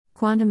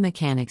Quantum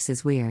mechanics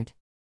is weird.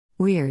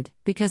 Weird,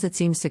 because it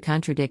seems to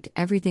contradict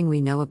everything we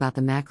know about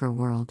the macro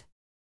world.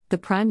 The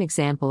prime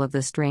example of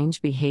the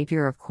strange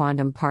behavior of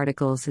quantum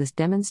particles is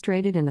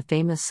demonstrated in the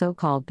famous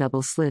so-called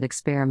double-slit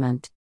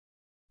experiment.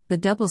 The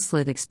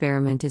double-slit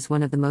experiment is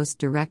one of the most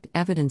direct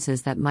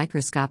evidences that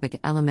microscopic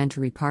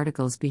elementary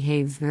particles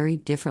behave very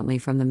differently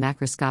from the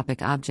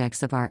macroscopic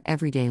objects of our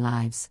everyday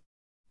lives.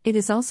 It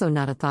is also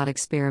not a thought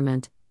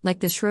experiment, like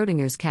the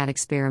Schrödinger's cat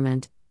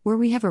experiment, where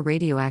we have a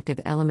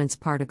radioactive elements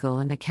particle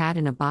and a cat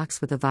in a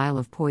box with a vial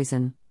of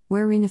poison,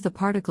 wherein if the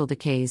particle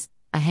decays,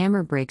 a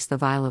hammer breaks the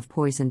vial of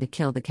poison to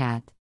kill the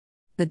cat.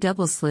 The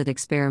double-slit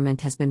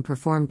experiment has been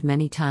performed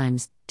many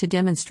times to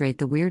demonstrate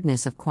the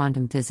weirdness of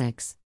quantum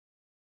physics.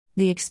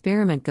 The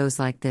experiment goes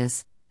like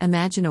this: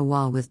 imagine a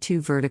wall with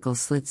two vertical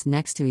slits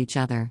next to each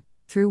other,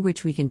 through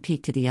which we can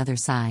peek to the other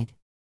side.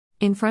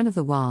 In front of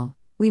the wall,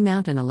 we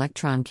mount an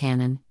electron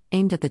cannon,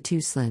 aimed at the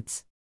two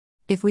slits.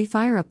 If we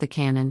fire up the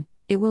cannon,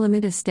 it will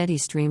emit a steady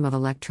stream of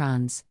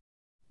electrons.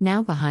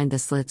 Now behind the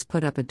slits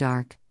put up a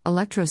dark,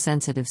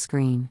 electrosensitive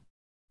screen.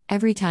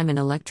 Every time an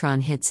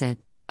electron hits it,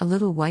 a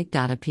little white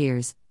dot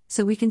appears,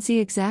 so we can see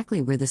exactly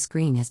where the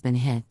screen has been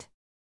hit.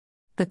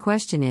 The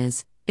question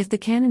is, if the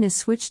cannon is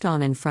switched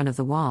on in front of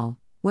the wall,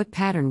 what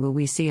pattern will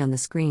we see on the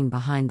screen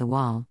behind the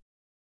wall?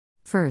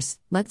 First,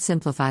 let's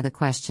simplify the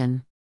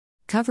question.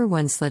 Cover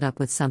one slit up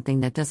with something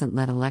that doesn't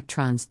let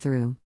electrons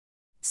through.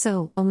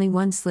 So, only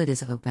one slit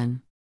is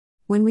open.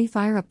 When we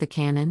fire up the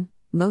cannon,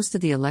 most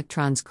of the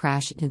electrons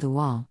crash into the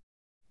wall.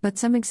 But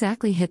some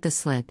exactly hit the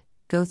slit,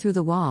 go through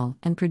the wall,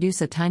 and produce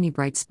a tiny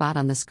bright spot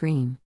on the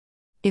screen.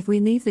 If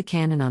we leave the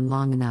cannon on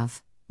long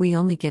enough, we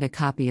only get a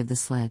copy of the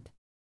slit.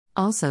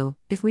 Also,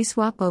 if we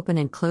swap open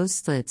and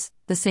closed slits,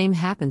 the same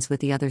happens with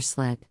the other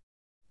slit.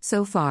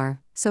 So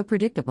far, so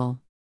predictable.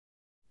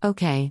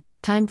 Okay,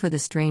 time for the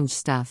strange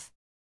stuff.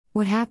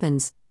 What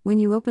happens when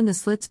you open the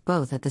slits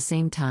both at the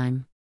same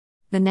time?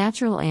 The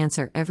natural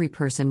answer every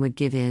person would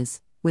give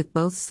is, with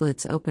both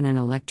slits open, an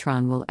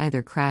electron will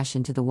either crash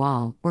into the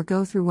wall or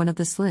go through one of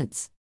the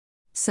slits.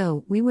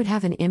 So, we would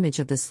have an image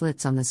of the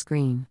slits on the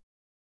screen.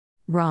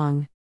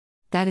 Wrong.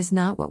 That is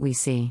not what we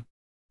see.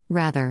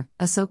 Rather,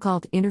 a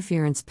so-called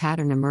interference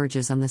pattern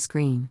emerges on the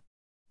screen.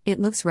 It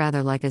looks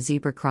rather like a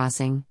zebra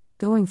crossing,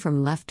 going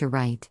from left to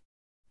right.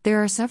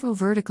 There are several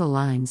vertical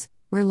lines,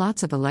 where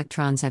lots of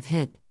electrons have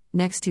hit,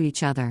 next to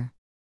each other.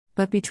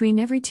 But between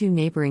every two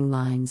neighboring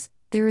lines,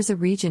 there is a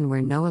region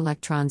where no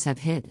electrons have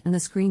hit and the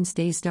screen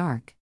stays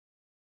dark.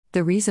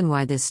 The reason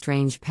why this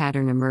strange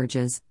pattern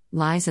emerges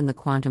lies in the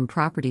quantum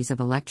properties of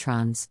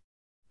electrons.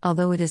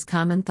 Although it is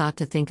common thought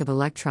to think of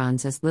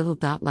electrons as little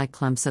dot-like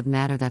clumps of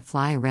matter that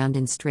fly around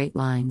in straight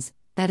lines,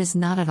 that is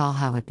not at all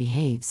how it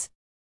behaves.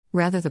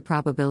 Rather, the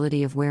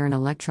probability of where an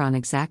electron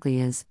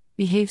exactly is,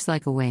 behaves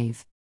like a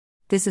wave.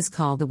 This is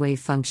called the wave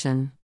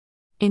function.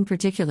 In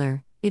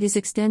particular, it is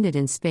extended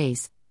in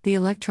space. The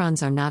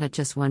electrons are not at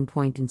just one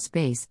point in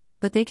space,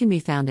 but they can be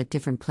found at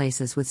different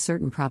places with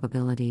certain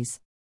probabilities.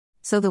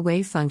 So the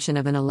wave function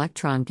of an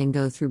electron can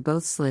go through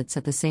both slits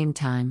at the same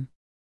time.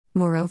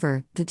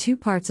 Moreover, the two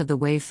parts of the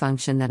wave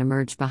function that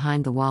emerge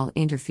behind the wall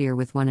interfere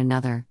with one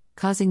another,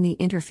 causing the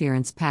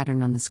interference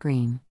pattern on the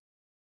screen.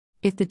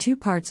 If the two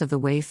parts of the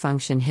wave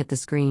function hit the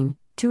screen,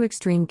 two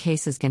extreme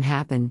cases can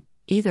happen: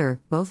 either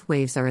both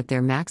waves are at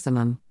their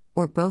maximum,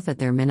 or both at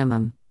their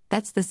minimum.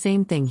 That's the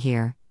same thing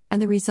here,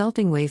 and the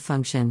resulting wave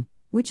function,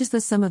 which is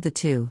the sum of the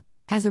two,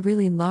 has a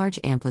really large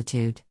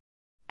amplitude.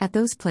 At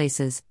those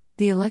places,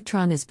 the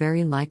electron is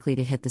very likely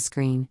to hit the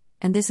screen,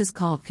 and this is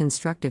called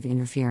constructive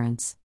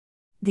interference.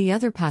 The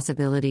other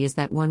possibility is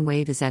that one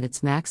wave is at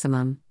its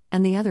maximum,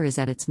 and the other is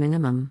at its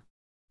minimum.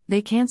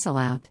 They cancel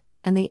out,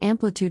 and the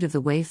amplitude of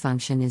the wave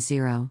function is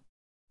zero.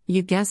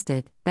 You guessed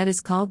it, that is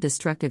called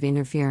destructive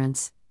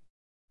interference.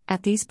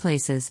 At these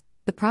places,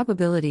 the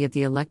probability of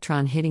the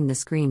electron hitting the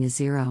screen is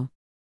zero.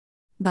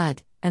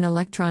 But, an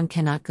electron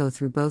cannot go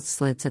through both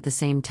slits at the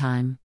same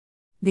time.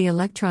 The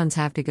electrons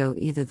have to go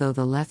either through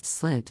the left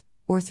slit,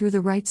 or through the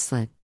right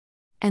slit.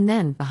 And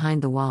then,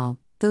 behind the wall,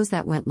 those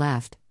that went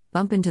left,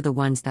 bump into the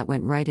ones that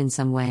went right in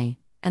some way,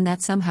 and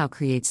that somehow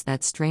creates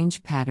that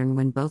strange pattern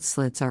when both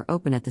slits are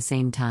open at the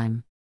same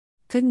time.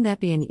 Couldn't that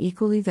be an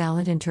equally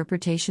valid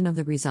interpretation of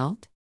the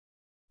result?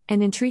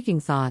 An intriguing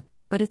thought,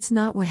 but it's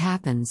not what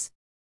happens.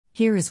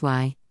 Here is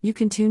why: you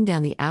can tune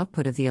down the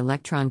output of the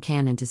electron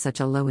cannon to such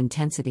a low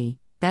intensity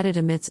that it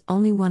emits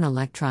only one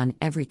electron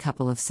every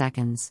couple of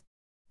seconds.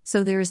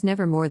 So there is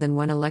never more than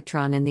one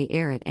electron in the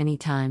air at any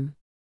time.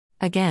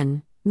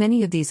 Again,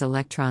 many of these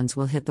electrons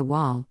will hit the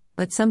wall,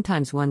 but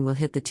sometimes one will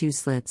hit the two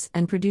slits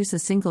and produce a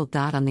single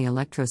dot on the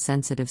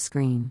electrosensitive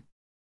screen.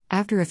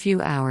 After a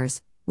few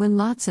hours, when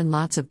lots and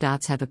lots of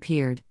dots have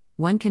appeared,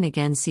 one can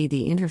again see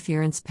the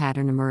interference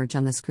pattern emerge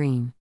on the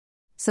screen.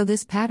 So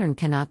this pattern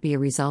cannot be a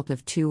result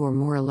of two or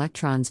more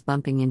electrons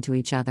bumping into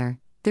each other.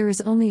 There is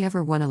only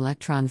ever one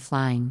electron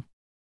flying.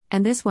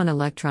 And this one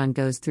electron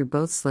goes through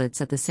both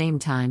slits at the same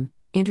time,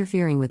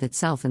 interfering with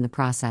itself in the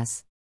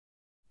process.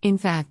 In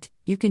fact,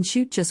 you can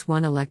shoot just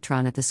one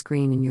electron at the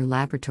screen in your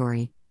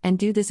laboratory, and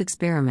do this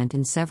experiment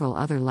in several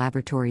other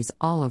laboratories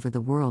all over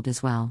the world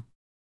as well.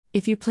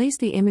 If you place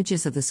the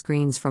images of the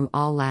screens from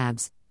all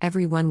labs,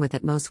 every one with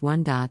at most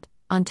one dot,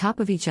 on top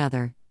of each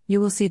other, you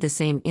will see the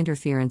same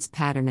interference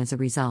pattern as a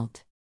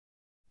result.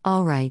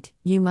 Alright,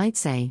 you might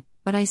say,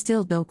 but I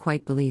still don't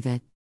quite believe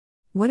it.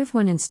 What if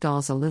one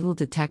installs a little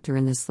detector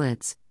in the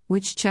slits,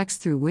 which checks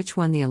through which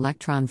one the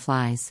electron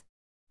flies?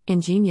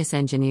 Ingenious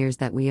engineers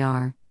that we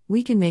are,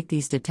 we can make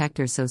these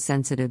detectors so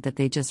sensitive that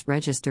they just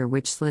register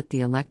which slit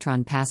the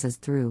electron passes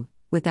through,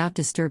 without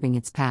disturbing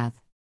its path.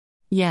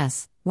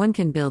 Yes, one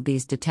can build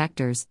these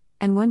detectors,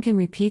 and one can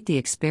repeat the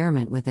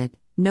experiment with it,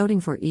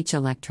 noting for each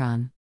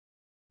electron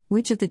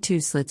which of the two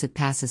slits it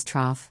passes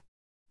trough.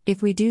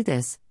 If we do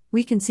this,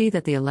 we can see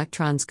that the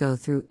electrons go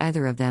through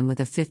either of them with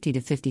a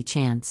 50-50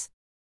 chance.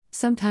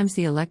 Sometimes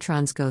the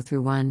electrons go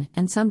through one,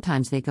 and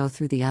sometimes they go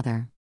through the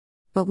other.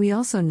 But we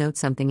also note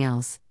something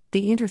else: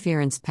 the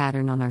interference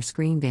pattern on our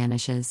screen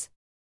vanishes.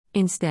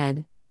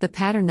 Instead, the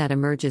pattern that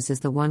emerges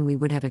is the one we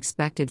would have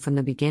expected from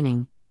the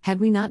beginning, had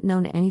we not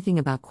known anything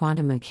about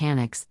quantum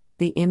mechanics,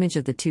 the image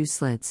of the two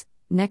slits,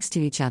 next to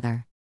each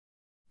other.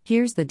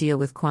 Here's the deal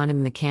with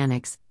quantum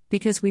mechanics: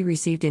 because we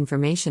received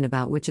information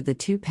about which of the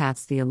two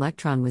paths the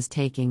electron was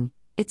taking,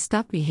 it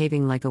stopped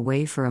behaving like a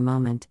wave for a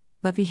moment,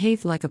 but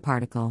behaved like a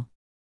particle.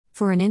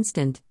 For an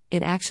instant,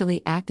 it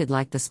actually acted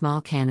like the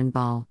small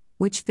cannonball,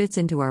 which fits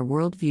into our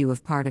worldview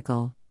of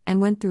particle, and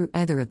went through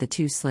either of the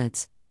two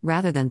slits,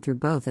 rather than through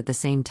both at the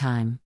same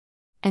time.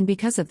 And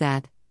because of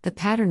that, the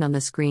pattern on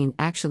the screen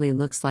actually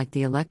looks like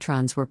the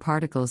electrons were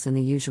particles in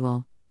the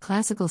usual,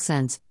 classical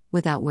sense,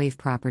 without wave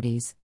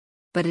properties.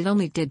 But it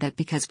only did that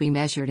because we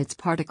measured its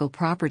particle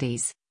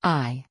properties,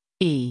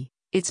 i.e.,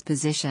 its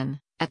position,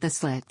 at the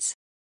slits.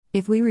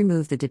 If we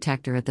remove the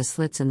detector at the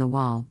slits in the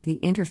wall, the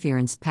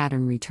interference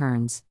pattern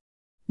returns.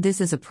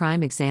 This is a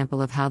prime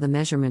example of how the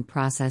measurement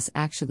process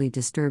actually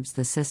disturbs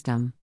the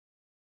system.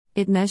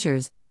 It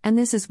measures, and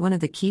this is one of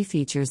the key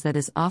features that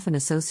is often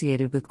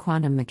associated with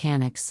quantum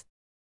mechanics.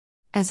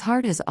 As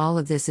hard as all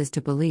of this is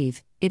to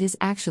believe, it is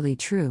actually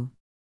true.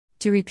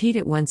 To repeat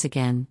it once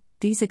again,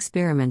 these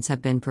experiments have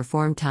been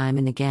performed time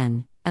and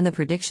again, and the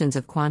predictions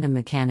of quantum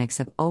mechanics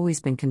have always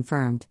been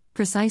confirmed,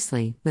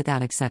 precisely,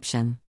 without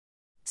exception.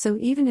 So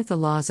even if the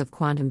laws of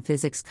quantum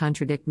physics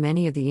contradict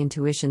many of the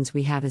intuitions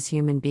we have as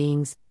human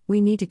beings,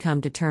 we need to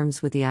come to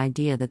terms with the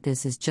idea that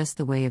this is just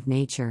the way of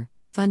nature.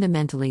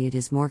 Fundamentally, it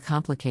is more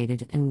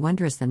complicated and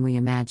wondrous than we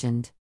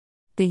imagined.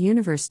 The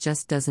universe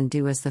just doesn't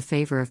do us the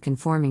favor of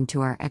conforming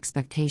to our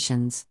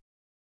expectations.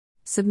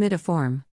 Submit a form.